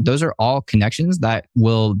 Those are all connections that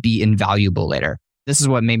will be invaluable later. This is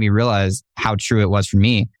what made me realize how true it was for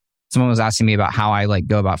me. Someone was asking me about how I like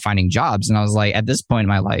go about finding jobs. And I was like, at this point in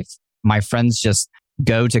my life, my friends just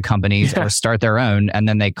go to companies or start their own. And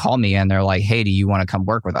then they call me and they're like, hey, do you want to come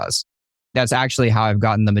work with us? That's actually how I've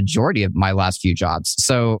gotten the majority of my last few jobs.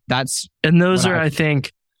 So and those are, I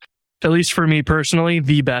think, at least for me personally,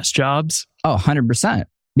 the best jobs. Oh, 100%.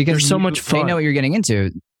 Because they're so much fun. They know what you're getting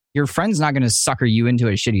into. Your friend's not going to sucker you into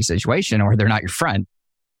a shitty situation or they're not your friend.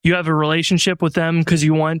 You have a relationship with them because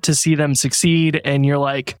you want to see them succeed. And you're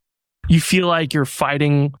like, you feel like you're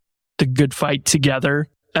fighting the good fight together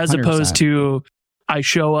as 100%. opposed to I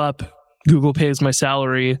show up, Google pays my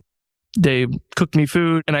salary, they cook me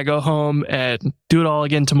food and I go home and do it all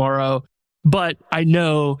again tomorrow. But I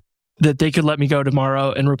know that they could let me go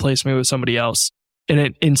tomorrow and replace me with somebody else in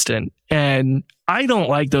an instant. And I don't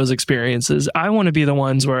like those experiences. I want to be the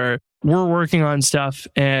ones where we're working on stuff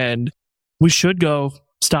and we should go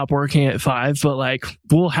stop working at 5, but like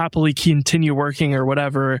we'll happily continue working or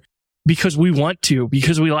whatever because we want to,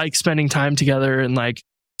 because we like spending time together and like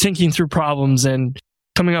thinking through problems and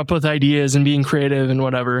coming up with ideas and being creative and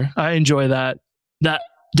whatever. I enjoy that. That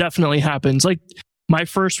definitely happens. Like my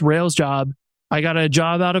first Rails job, I got a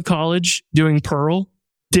job out of college doing Perl,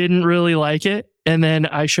 didn't really like it. And then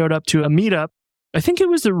I showed up to a meetup. I think it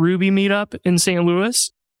was the Ruby meetup in St.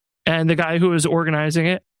 Louis. And the guy who was organizing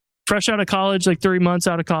it, fresh out of college, like 3 months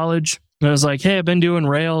out of college, and I was like, hey, I've been doing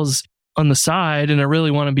Rails on the side and I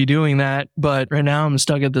really want to be doing that. But right now I'm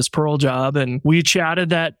stuck at this Perl job. And we chatted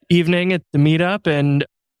that evening at the meetup. And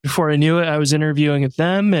before I knew it, I was interviewing at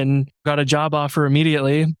them and got a job offer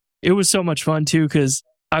immediately. It was so much fun too, because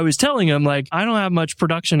I was telling him like, I don't have much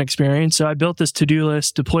production experience. So I built this to-do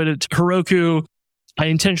list, deployed it to Heroku. I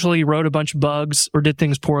intentionally wrote a bunch of bugs or did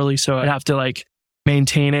things poorly. So I'd have to like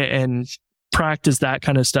maintain it and practice that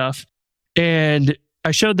kind of stuff. And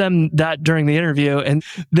I showed them that during the interview. And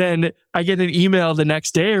then I get an email the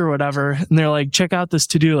next day or whatever. And they're like, check out this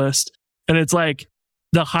to-do list. And it's like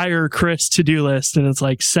the hire Chris to-do list. And it's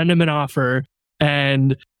like, send him an offer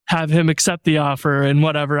and have him accept the offer and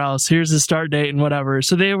whatever else. Here's the start date and whatever.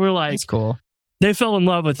 So they were like, that's cool. They fell in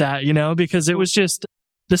love with that, you know, because it was just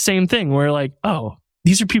the same thing where like, oh,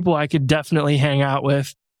 these are people I could definitely hang out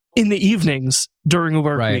with in the evenings during a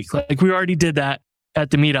work week. Like we already did that at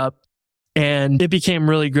the meetup and it became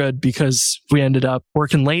really good because we ended up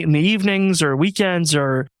working late in the evenings or weekends,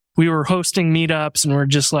 or we were hosting meetups and we're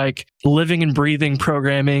just like living and breathing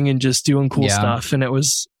programming and just doing cool stuff. And it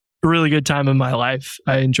was a really good time in my life.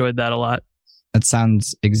 I enjoyed that a lot. That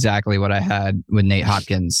sounds exactly what I had with Nate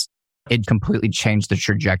Hopkins. It completely changed the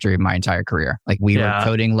trajectory of my entire career. Like we were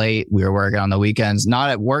coding late, we were working on the weekends, not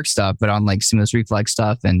at work stuff, but on like seamless reflex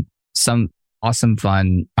stuff and some awesome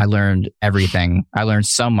fun. I learned everything. I learned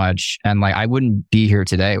so much. And like, I wouldn't be here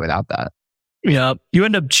today without that. Yeah. You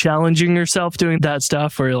end up challenging yourself doing that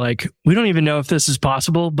stuff where you're like, we don't even know if this is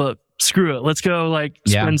possible, but screw it. Let's go like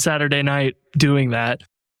spend Saturday night doing that.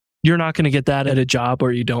 You're not going to get that at a job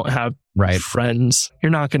where you don't have friends.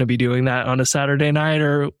 You're not going to be doing that on a Saturday night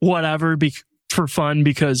or whatever for fun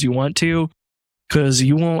because you want to, because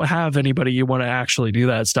you won't have anybody you want to actually do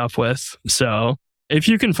that stuff with. So if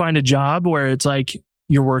you can find a job where it's like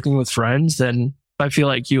you're working with friends, then I feel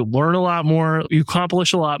like you learn a lot more, you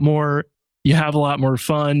accomplish a lot more, you have a lot more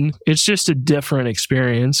fun. It's just a different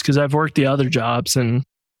experience because I've worked the other jobs and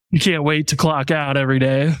you can't wait to clock out every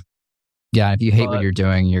day. Yeah, if you hate what you're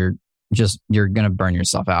doing, you're going to burn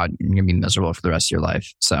yourself out. You're going to be miserable for the rest of your life.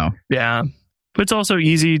 So, yeah. But it's also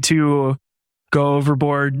easy to go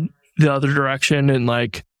overboard the other direction and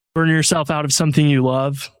like burn yourself out of something you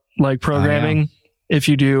love, like programming, if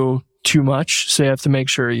you do too much. So you have to make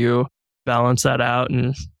sure you balance that out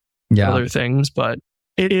and other things. But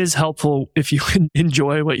it is helpful if you can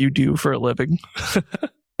enjoy what you do for a living.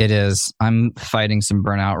 It is. I'm fighting some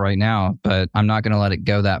burnout right now, but I'm not going to let it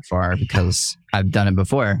go that far because I've done it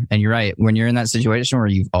before. And you're right. When you're in that situation where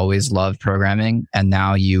you've always loved programming and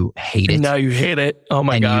now you hate it. And now you hate it. Oh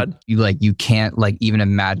my God. You can't like even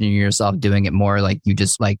imagine yourself doing it more. Like you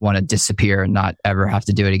just like want to disappear and not ever have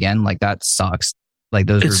to do it again. Like that sucks. Like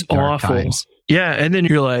those it's are dark awful. times. Yeah. And then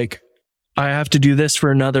you're like, I have to do this for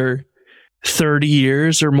another 30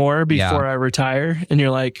 years or more before I retire. And you're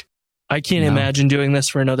like, I can't imagine doing this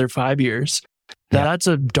for another 5 years. That's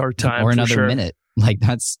a dark time. Or another for sure. minute. Like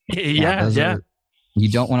that's... Yeah.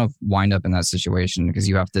 You don't want to wind up in that situation because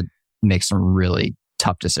you have to make some really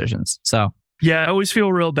tough decisions. So... Yeah, I always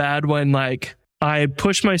feel real bad when like I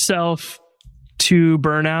push myself to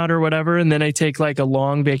burnout or whatever, and then I take like a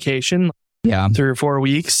long vacation, 3 or 4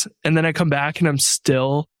 weeks, and then I come back and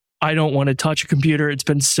I don't want to touch a computer. It's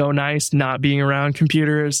been so nice not being around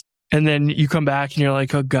computers. And then you come back and you're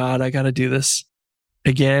like, oh God, I got to do this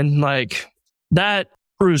again. Like that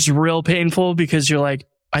was real painful because you're like,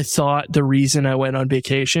 I thought the reason I went on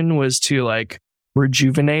vacation was to like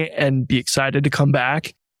rejuvenate and be excited to come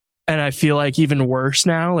back. And I feel like even worse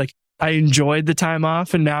now. Like I enjoyed the time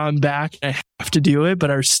off and now I'm back and I have to do it, but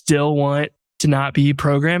I still want to not be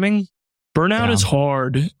programming. Burnout is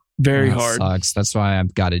hard, very hard. Sucks. That's why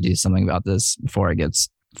I've got to do something about this before it gets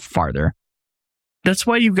farther. That's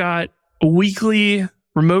why you got a weekly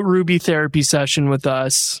remote Ruby therapy session with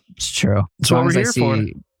us. It's true. That's what we're here for.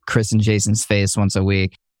 Chris and Jason's face once a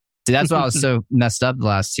week. See, that's why I was so messed up the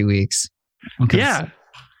last 2 weeks. Yeah.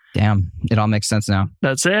 Damn. It all makes sense now.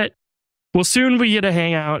 That's it. Well, soon we get to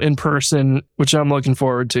hang out in person, which I'm looking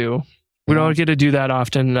forward to. We don't get to do that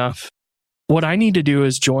often enough. What I need to do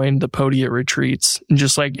is join the Pagy retreats and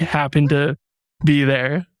just like happen to be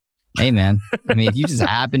there. Hey, man. I mean, if you just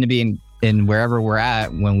happen to be in wherever we're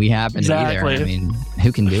at when we happen to be there, I mean,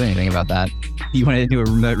 who can do anything about that? You want to do a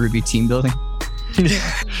remote Ruby team building?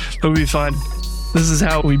 It would be fun. This is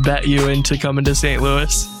how we bet you into coming to St.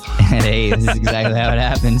 Louis. Hey, this is exactly how it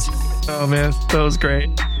happens. Oh, man. That was great.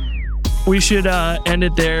 We should end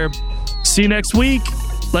it there. See you next week.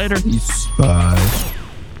 Later. Peace. Bye.